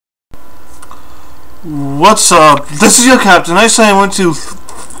What's up? This is your captain. I say I went to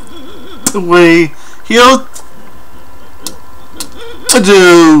we here to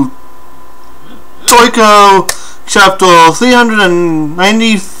do Toriko chapter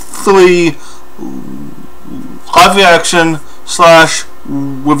 393 live reaction slash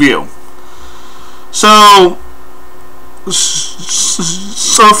review. So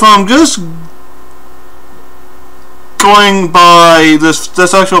from just going by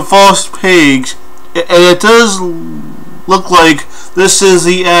this actual first page, it does look like this is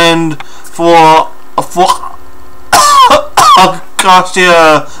the end for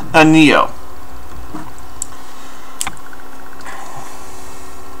Garcia and Neo.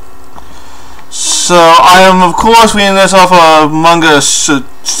 So I am of course reading this off a manga stream.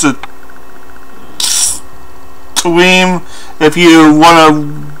 If you want to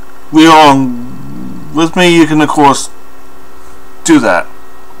read along with me, you can of course do that.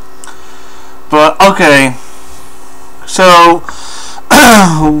 But okay, so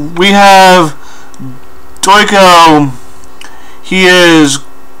we have Toriko. He is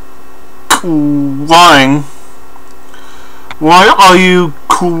crying. Why are you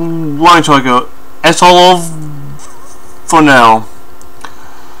crying, Toriko? It's all over for now.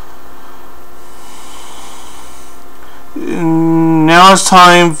 Now it's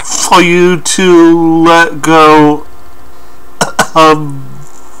time for you to let go of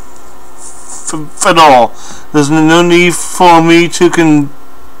it all. There's no need for me to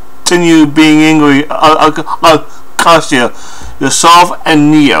continue being angry. Garcia, yourself and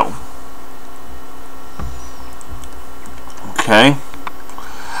Neo. Okay.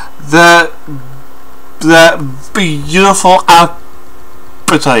 That beautiful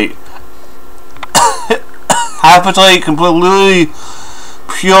appetite. Appetite completely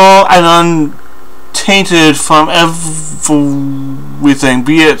pure and untainted from everything,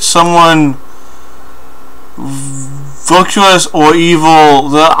 be it someone virtuous or evil.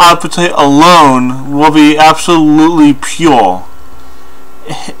 The appetite alone will be absolutely pure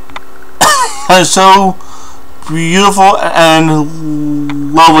and so beautiful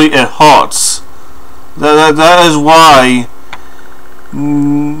and lovely it hurts. That is why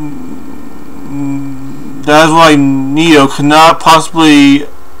Neo cannot possibly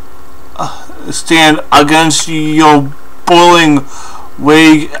stand against your boiling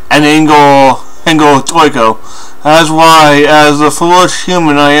rage and anger, Toriko. That's why, as the foolish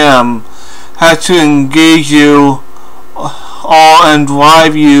human I am, had to engage you all and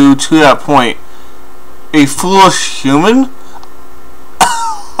drive you to that point. A foolish human?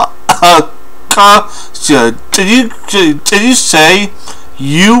 Did you say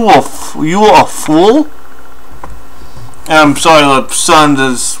you were a fool? I'm sorry, the sun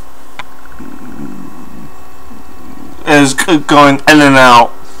is going in and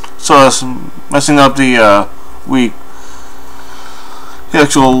out, so it's messing up the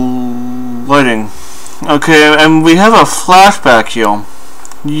actual lighting. Okay, and we have a flashback here.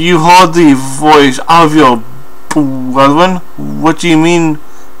 You heard the voice of your brethren. What do you mean,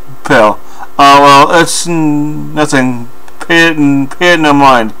 pal? Well, it's nothing. Pay it no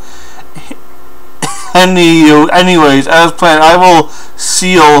mind. Anyways, as planned, I will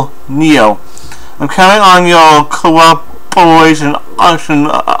seal Neo. I'm counting on your cooperation,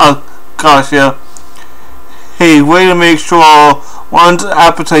 Garcia. Hey, way to make sure one's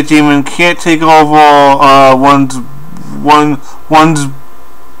appetite demon can't take over one's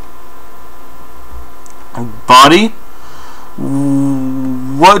body.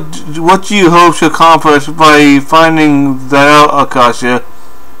 What do you hope to accomplish by finding that out, Garcia?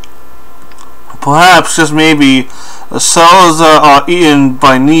 Perhaps, just maybe, the cells that are eaten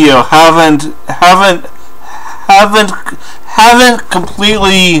by Neo haven't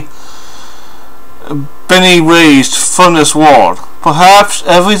completely been erased from this world. Perhaps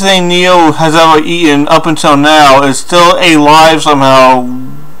everything Neo has ever eaten up until now is still alive somehow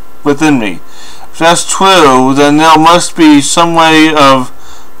within me. If that's true, then there must be some way of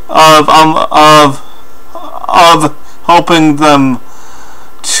helping them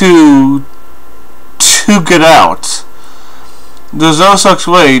to get out. There's no such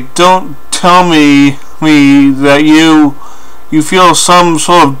way. Don't tell me that you feel some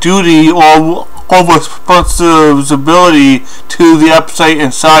sort of duty or responsibility to the appetite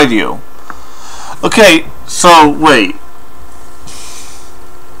inside you. Okay, so wait.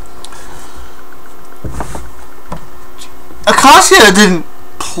 Garcia didn't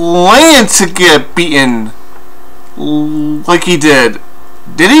plan to get beaten like he did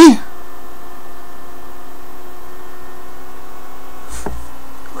he?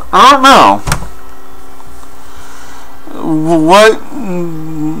 I don't know. What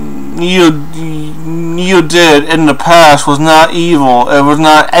Neo did in the past was not evil. It was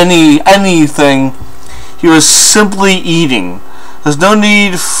not anything. He was simply eating. There's no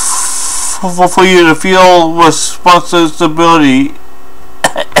need for you to feel responsibility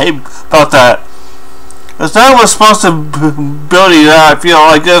about that. It's not a responsibility that I feel.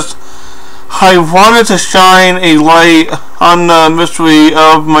 I guess I wanted to shine a light on the mystery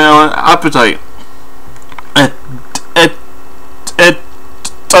of my own appetite. It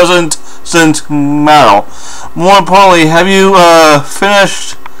doesn't matter. More importantly, have you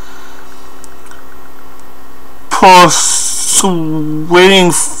finished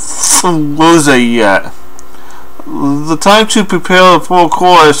persuading Rose yet? The time to prepare the full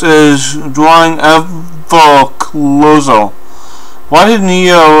course is drawing ever closer. Why did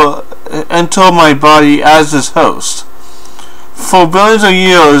Neo enter my body as his host? For billions of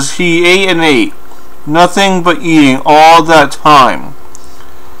years, he ate and ate. Nothing but eating all that time.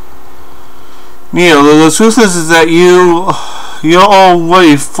 Neo, the truth is that you're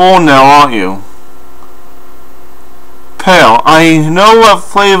already full now, aren't you? Pale, I know what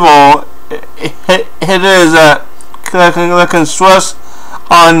flavor it is that can stress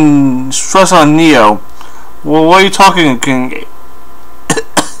on Neo. Well, what are you talking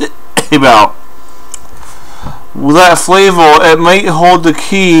about? Well, that flavor, it might hold the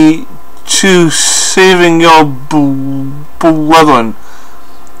key to saving your brethren.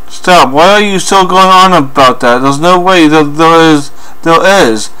 Stop. Why are you still going on about that? There's no way that there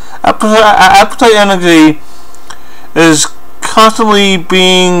is. Appetite energy is constantly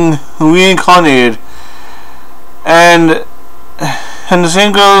being reincarnated, and the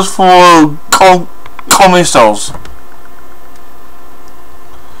same goes for coma cells.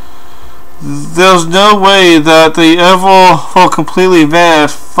 There's no way that they ever will completely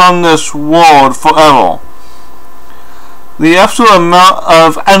vanish from this world forever. The absolute amount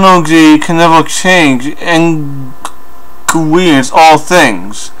of energy can never change. Ingredients, all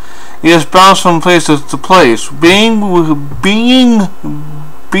things. It just bounces from place to place. Being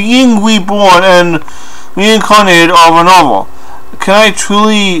reborn and reincarnated over and over. Can I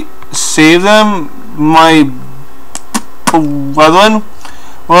truly save them, my brethren?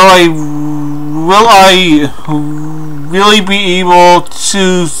 Will I really be able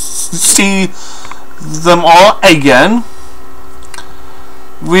to see them all again?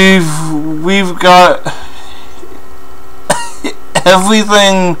 We've got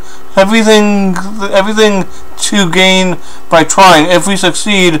everything to gain by trying. If we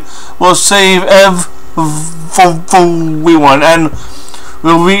succeed, we'll save everyone, and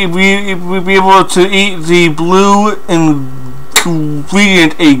we'll be able to eat the blue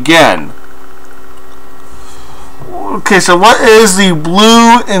ingredient again. Okay, so what is the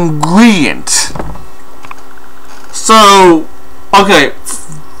blue ingredient? So, okay,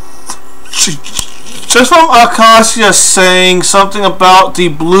 just from Akasia saying something about the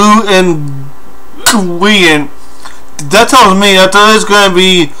blue ingredient, that tells me that there is going to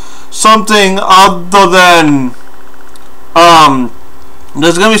be something other than,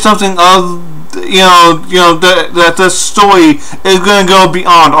 there's going to be something other, that this story is going to go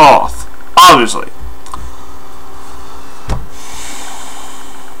beyond Earth, obviously.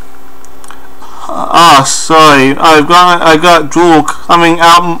 Sorry, I got drool coming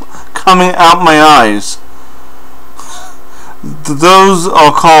out my eyes. Those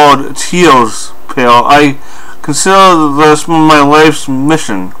are called tears, Pale. I consider this my life's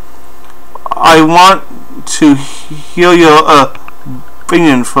mission. I want to hear your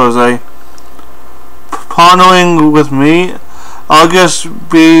opinion, Jose. Partnering with me, I'll just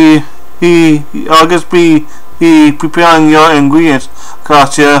be preparing your ingredients,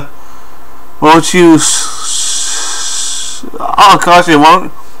 Katia. Won't you Katia,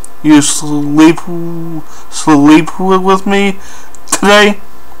 won't you sleep with me today?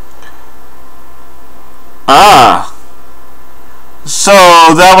 So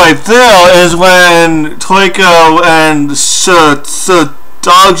that right there is when Toriko and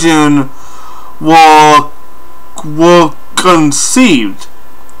Dagjun were conceived.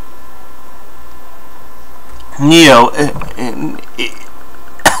 Neo,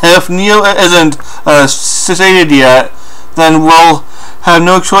 if Neo isn't sated yet, then we'll have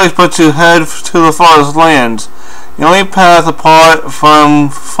no choice but to head to the farthest lands. The only path apart from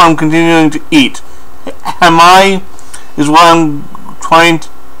continuing to eat. Am I? Is what I'm trying to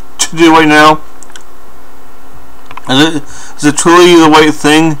do right now. Is it truly the right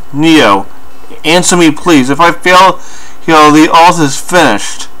thing? Neo, answer me please. If I fail, the earth is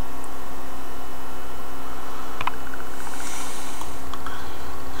finished.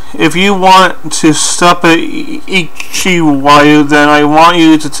 If you want to stop it, Ichiwayu, then I want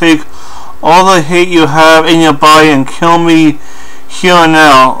you to take all the hate you have in your body and kill me here and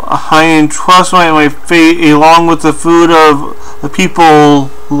now. I entrust my fate along with the food of the people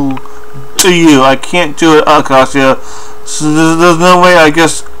to you. I can't do it, Akasha. So there's no way I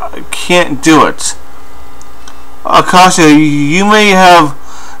guess I can't do it. Akasha, you may have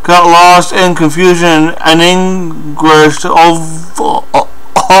got lost in confusion and anguish over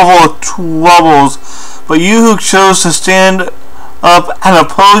troubles, but you who chose to stand up and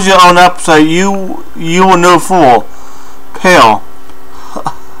oppose your own appetite, you were no fool. Pale.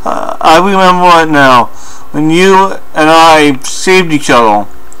 I remember it now, when you and I saved each other.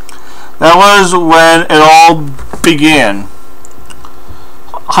 That was when it all began.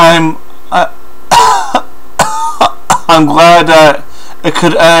 I'm glad that it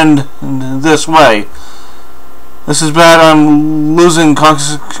could end this way. This is bad. I'm losing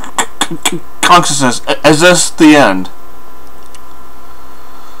consciousness. Is this the end?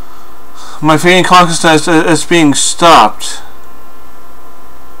 My fading consciousness is being stopped.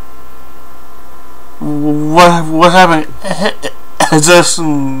 What happened? Is this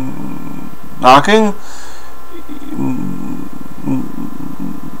knocking?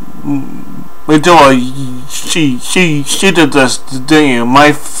 Wait, she did this, didn't you?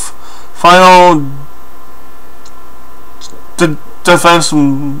 My final defense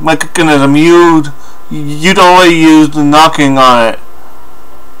mechanism. You'd already used the knocking on it.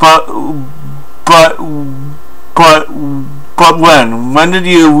 But when? When did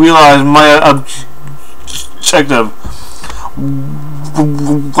you realize my objective?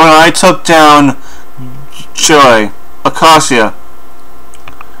 When I took down Joy, Akasha.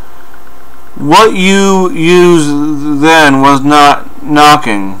 What you used then was not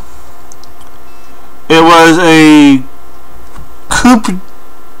knocking. It was a coup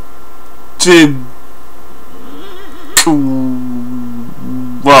de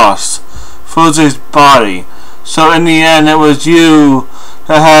grace for his body. So in the end, it was you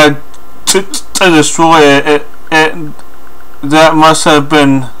that had to destroy it. That must have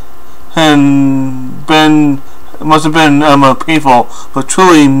been painful, but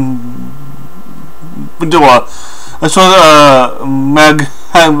truly. This was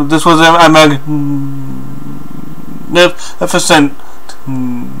a magnificent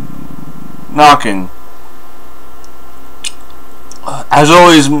knocking. As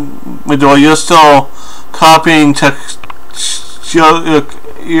always, Midori, you're still copying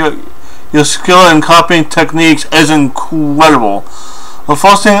your skill in copying techniques is incredible. The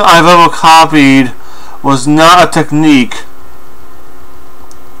first thing I've ever copied was not a technique.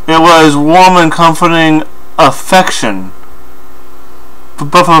 It was warm and comforting affection.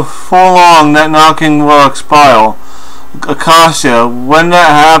 But before long, that knocking will expire. Akasha, when that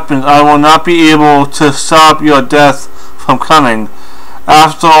happens, I will not be able to stop your death from coming.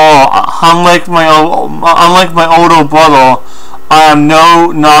 After all, unlike my older brother, I am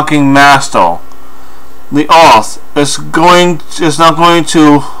no knocking master. The earth is not going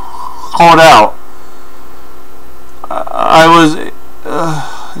to hold out. I was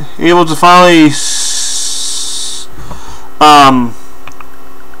able to finally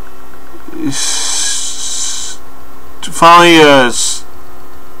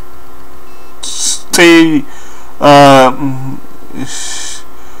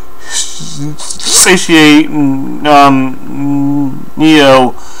satiate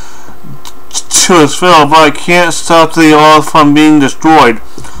Neo to his fill, but I can't stop the earth from being destroyed.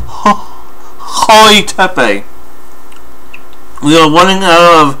 Holy Tepe. We are running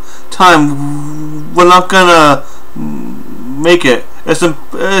out of time. We're not gonna make it. It's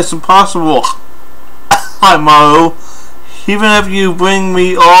impossible. Maru. Even if you bring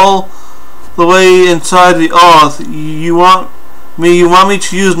me all the way inside the earth, you want me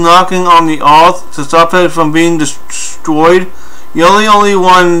to use knocking on the earth to stop it from being destroyed? You're the only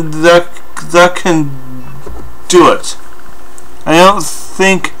one that can do it. I don't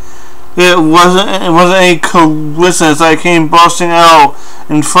think it wasn't any coincidence I came bursting out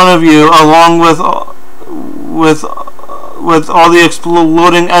in front of you along with all the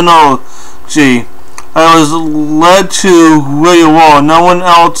exploding energy. I was led to where you were. No one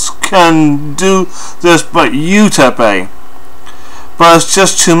else can do this but you, Tepe. But it's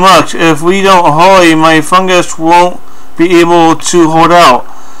just too much. If we don't hurry, my fungus won't be able to hold out.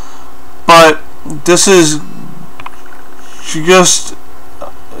 But this is just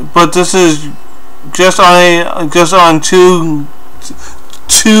on too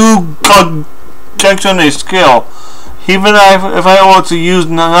on a scale. Even if I were to use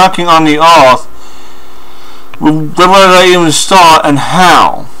knocking on the earth, where would I even start and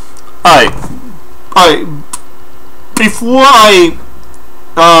how? Alright. Alright. Before I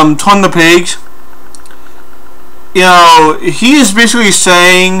turn the page, you know, he is basically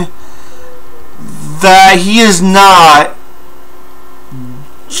saying that he is not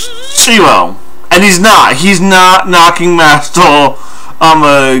Shiro. And he's not knocking Master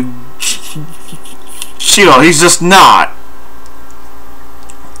Shiro. He's just not.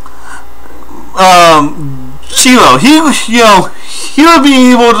 Shiro, he would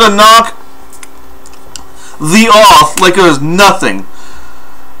be able to knock the off like it was nothing.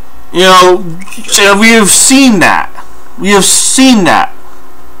 You know, we have seen that.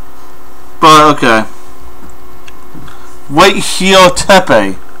 But okay. White heel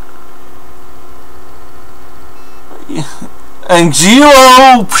tepe. And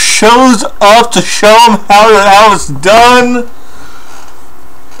Gio shows up to show him how it's done.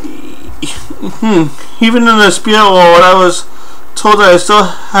 Even in the spirit world, I was told that I still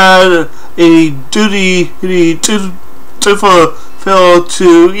had a duty to fulfill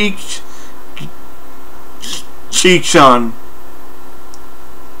to each Chichan.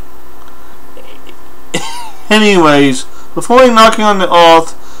 Anyways, before knocking on the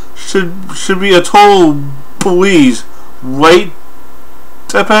oath should be a total breeze, right,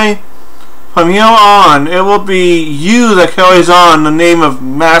 Tepe? From here on, it will be you that carries on the name of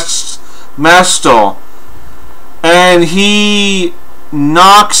Master, and he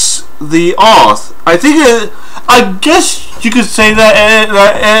knocks the oath. I guess you could say that it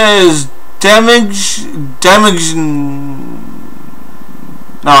is damage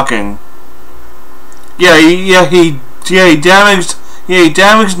knocking. He damage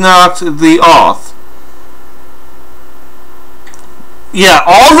knocked the oath. Yeah,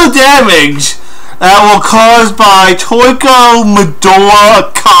 all the damage that were caused by Toriko, Medora,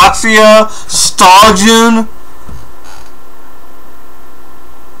 Acacia, Starjun,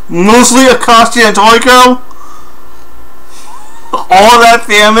 mostly Acacia and Toriko, all that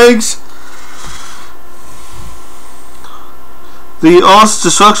damage. The Earth's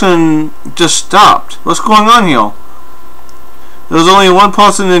destruction just stopped. What's going on here? There's only one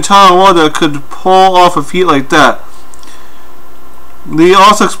person in the entire world that could pull off a feat like that. The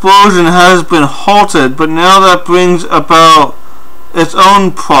Earth's explosion has been halted, but now that brings about its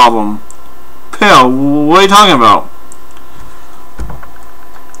own problem. Pale, what are you talking about?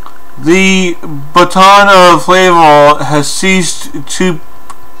 The baton of flavor has ceased to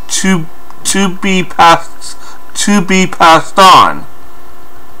be passed on.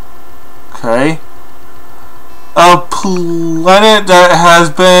 Okay. A planet that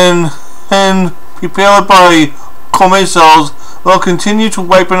has been prepared by Kome cells will continue to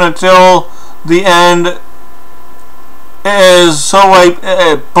ripen until the end is so ripe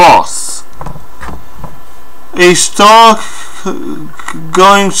it bursts. A star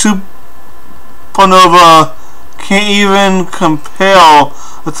going supernova can't even compare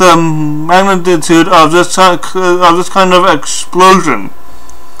with the magnitude of this kind of explosion.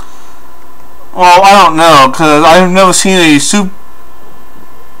 Well, I don't know, because I've never seen a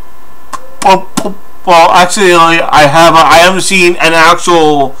well, actually, I haven't seen an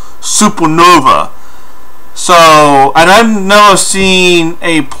actual supernova. So, and I've never seen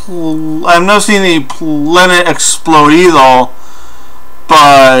a planet explode either.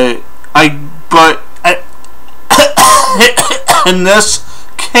 But in this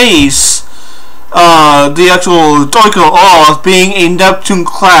case, the actual Toriko Earth, being a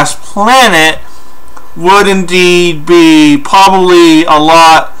Neptune-class planet, would indeed be probably a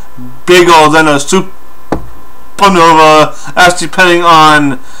lot bigger than a supernova. That's depending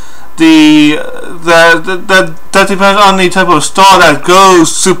on that depends on the type of star that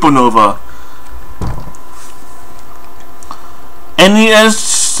goes supernova. In the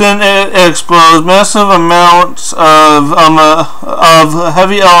instant it explodes, massive amounts of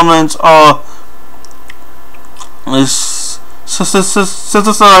heavy elements are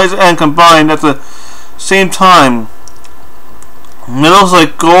synthesized and combined at the same time. Metals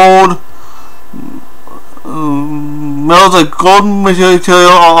like gold material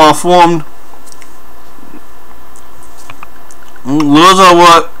are formed. Those are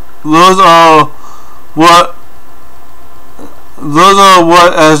what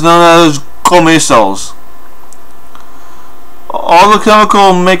is known as Kome cells. All the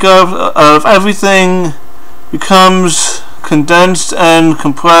chemical makeup of everything becomes condensed and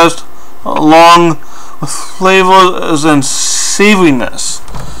compressed along with flavors and savoriness.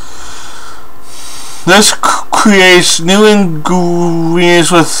 This creates new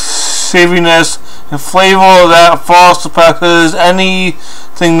ingredients with savoriness and flavor that far surpasses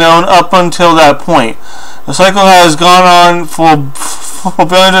anything known up until that point. The cycle has gone on for for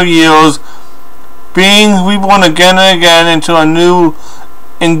billions of years, being reborn again and again into a new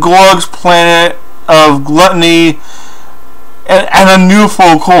engorged planet of gluttony and a new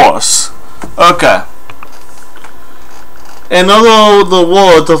full course. Okay. In other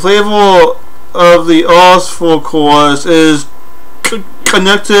words, the flavor of the Earth's full course is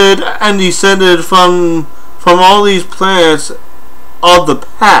connected and descended from all these planets of the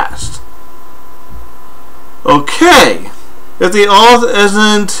past. Okay. If the Earth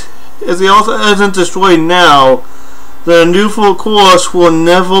isn't destroyed now, the new full course will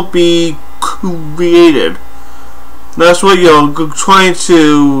never be created. That's what you're trying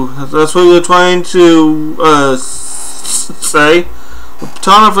to. That's what you're trying to say. The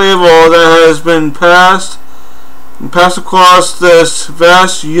baton of flavor that has been passed across this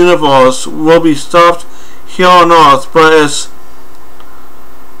vast universe will be stopped here on Earth, but it's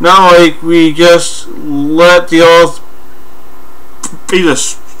not like we just let the Earth be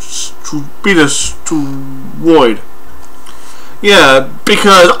destroyed. Yeah,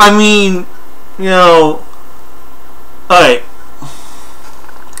 because I mean, you know, alright,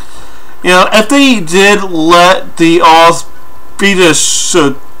 you know, if they did let the Earth be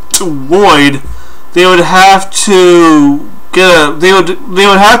destroyed, they would have to they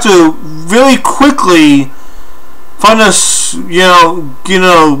would have to really quickly find us,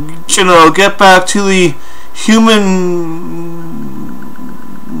 get back to the human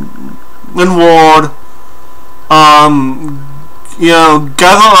world,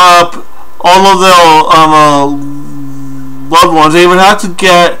 gather up all of their loved ones. They would have to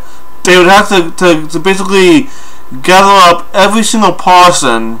basically gather up every single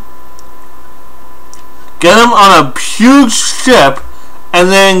person, get them on a huge ship, and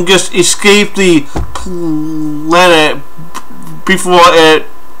then just escape the planet before it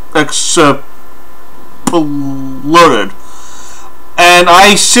exploded. And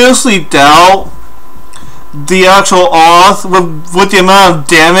I seriously doubt the actual Earth, with the amount of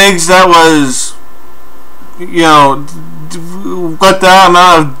damage that was, with that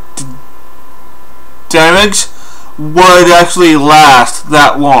amount of damage, would actually last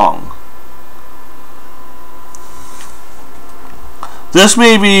that long. This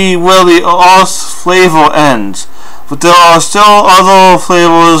may be where the Earth's flavor ends, but there are still other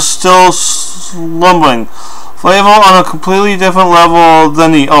flavors still slumbering. Flavor on a completely different level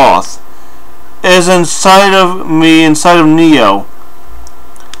than the Earth is inside of me, inside of Neo.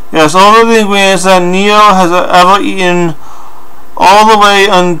 Yes, all of the ingredients that Neo has ever eaten, all the way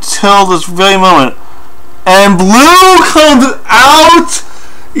until this very moment. And Blue comes out!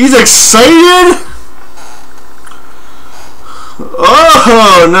 He's excited!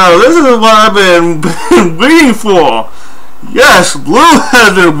 Oh no, this is what I've been waiting for! Yes, Blue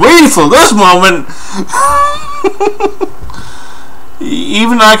has been waiting for this moment!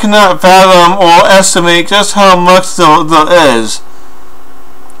 Even I cannot fathom or estimate just how much there is.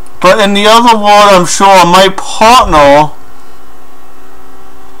 But in the other world, I'm sure my partner,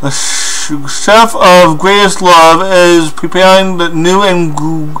 the chef of greatest love, is preparing new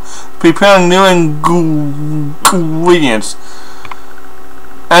ingredients.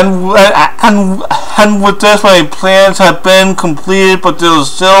 And with this, my plans have been completed, but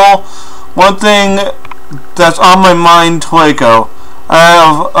there's still one thing that's on my mind, Toriko. I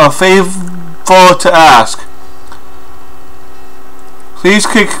have a favor to ask. Please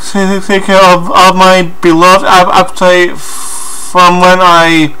take care of my beloved appetite from when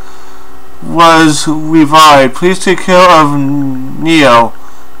I was revived. Please take care of Neo.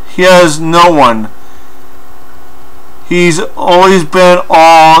 He has no one. He's always been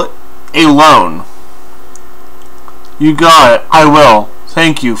all alone. You got it. I will.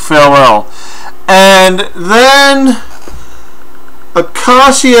 Thank you. Farewell. And then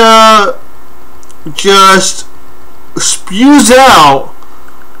Acacia just spews out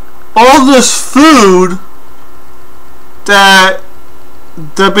all this food that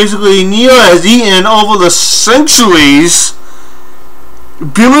basically Neo has eaten over the centuries,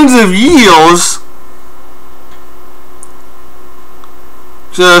 billions of years.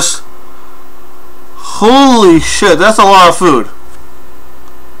 Just holy shit, that's a lot of food.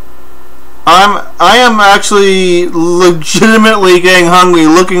 I am actually legitimately getting hungry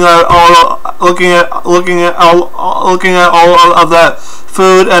looking at all of that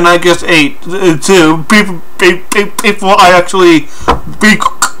food, and I just ate too before I actually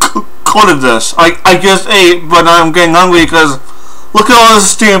recorded this. I just ate, but I'm getting hungry because look at all this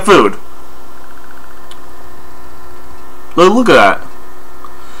steamed food. Look at that.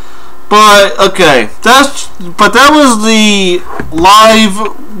 But okay, that was the live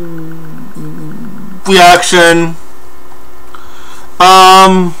reaction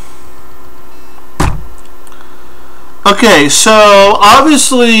Um. Okay, so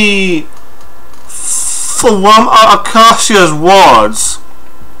obviously, from Akashia's words,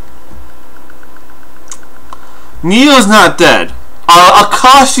 Neo's not dead.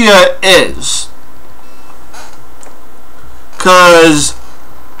 Akashia is, cause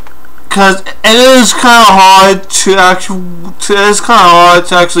it is kind of hard to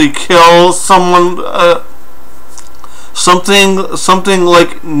actually kill someone. Something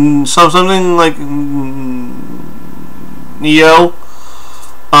like Neo.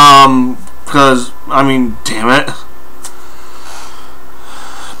 Because I mean, damn it.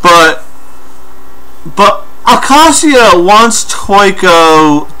 But Acacia wants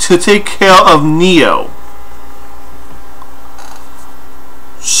Toriko to take care of Neo.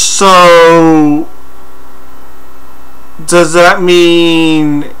 So does that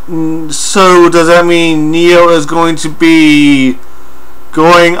mean Neo is going to be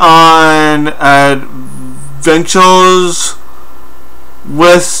going on adventures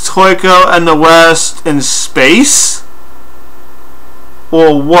with Toriko and the West in space?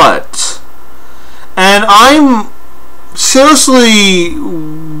 Or what? And I'm seriously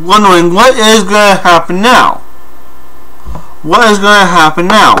wondering what is going to happen now. What is going to happen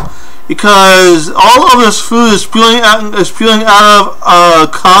now? Because all of this food is spewing out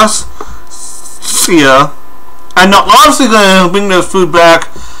of Cassia, and they're obviously going to bring this food back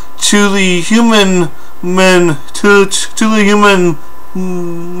to the human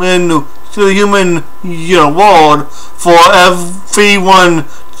world for everyone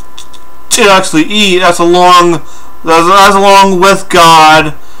to actually eat. That's along with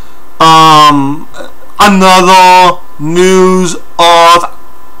God. Another news of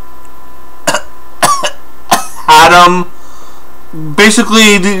Adam.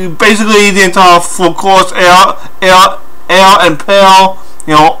 Basically the entire full course air and pale.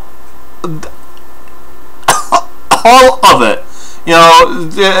 All of it.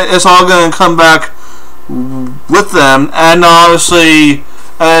 It's all going to come back with them, and obviously,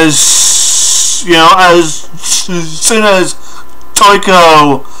 as soon as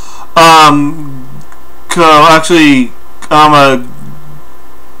Toriko actually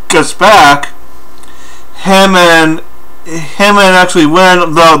gets back, him and actually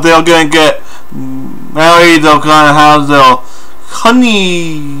when they're going to get married, they're going to have their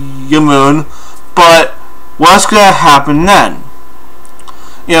honeymoon. But what's going to happen then?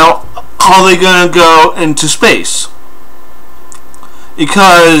 Are they going to go into space?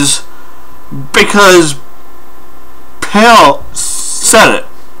 Because Pale said it.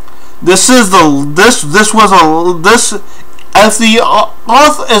 If the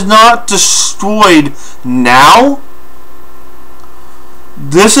Earth is not destroyed now,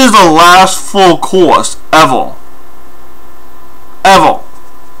 this is the last full course ever.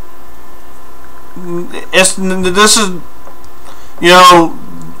 This is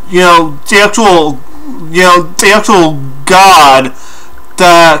the actual God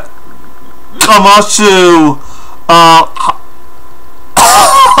that Komatsu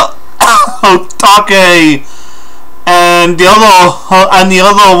Take and the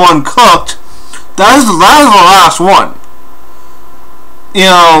other one cooked. That is the last one.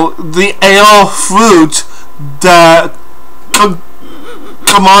 The ale fruit that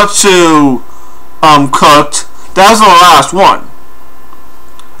Komatsu cooked. That's the last one.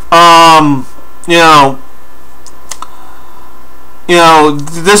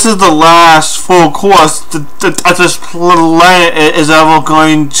 This is the last full course that this planet is ever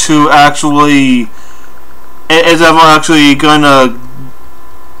going to actually going to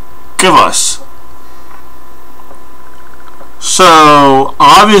give us. So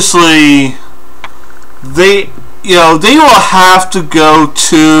obviously they will have to go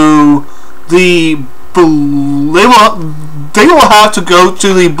to the blue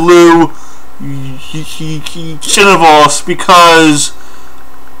universe because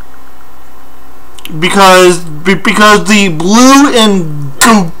the blue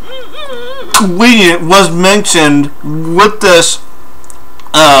ingredient was mentioned with this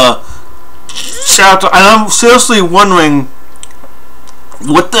chapter, and I'm seriously wondering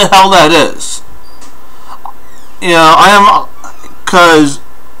what the hell that is. I am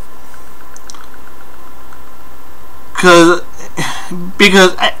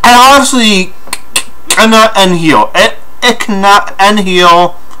because I honestly cannot end here. It cannot end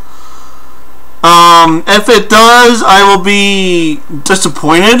here. If it does, I will be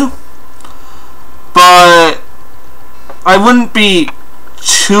disappointed, but I wouldn't be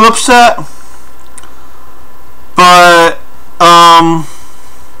too upset. But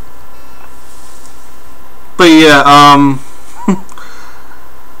yeah,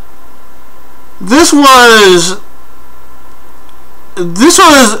 this was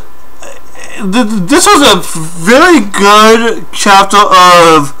a very good chapter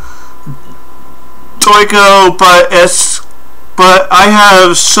of Toriko, but I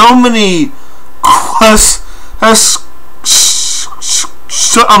have so many questions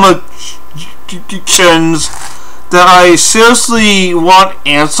that I seriously want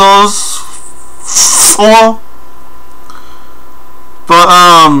answers for. But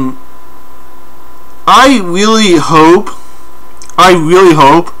I really hope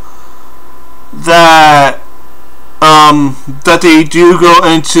that they do go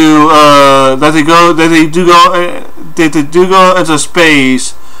into that they do go into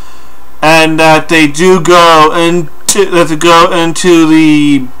space, and that they do go into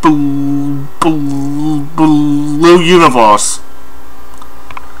the blue universe,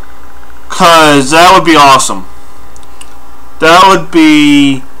 cause that would be awesome. That would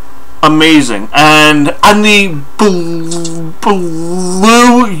be amazing, and the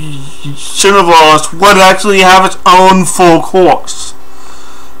blue universe would actually have its own full course.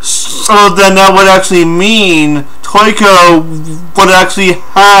 So then that would actually mean Toriko would actually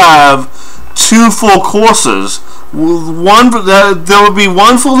have two full courses. There would be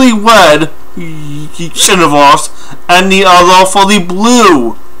one for the red universe and the other for the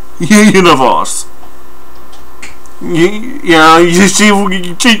blue universe. You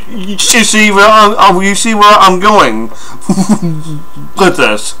see where I'm going with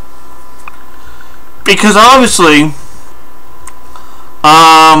this, because obviously,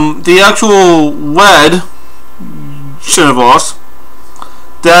 the actual red universe,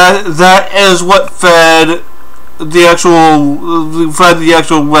 that is what fed the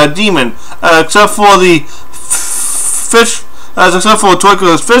actual red demon, except for the fish, except for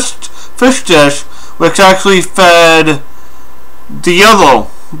Toriko's fish dish, which actually fed the actual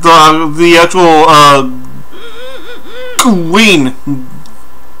green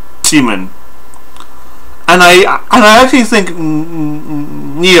demon, and I actually think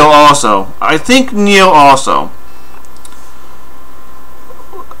Neo also. I think Neo also.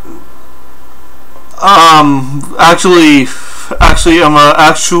 Actually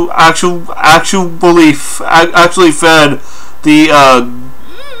fed the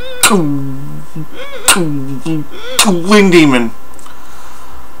green demon.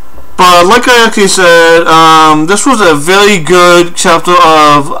 But like I actually said, this was a very good chapter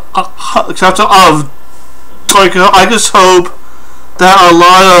of Toriko. I just hope that a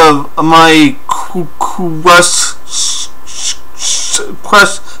lot of my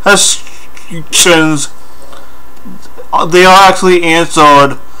questions, they are actually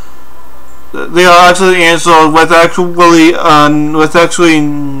answered. They are actually answered with actually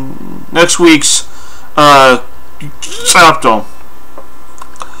next week's chapter.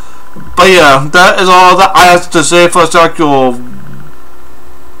 But yeah, that is all that I have to say for this actual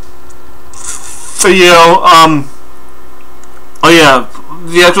video. Oh yeah,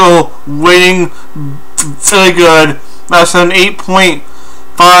 the actual rating, very good. That's an 8.5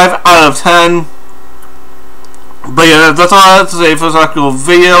 out of 10. But yeah, that's all I have to say for this actual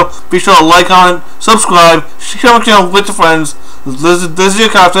video. Be sure to like, comment, subscribe, share my channel with your friends. This is your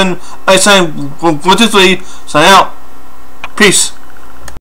captain. I sign 1, 2, 3. Sign out. Peace.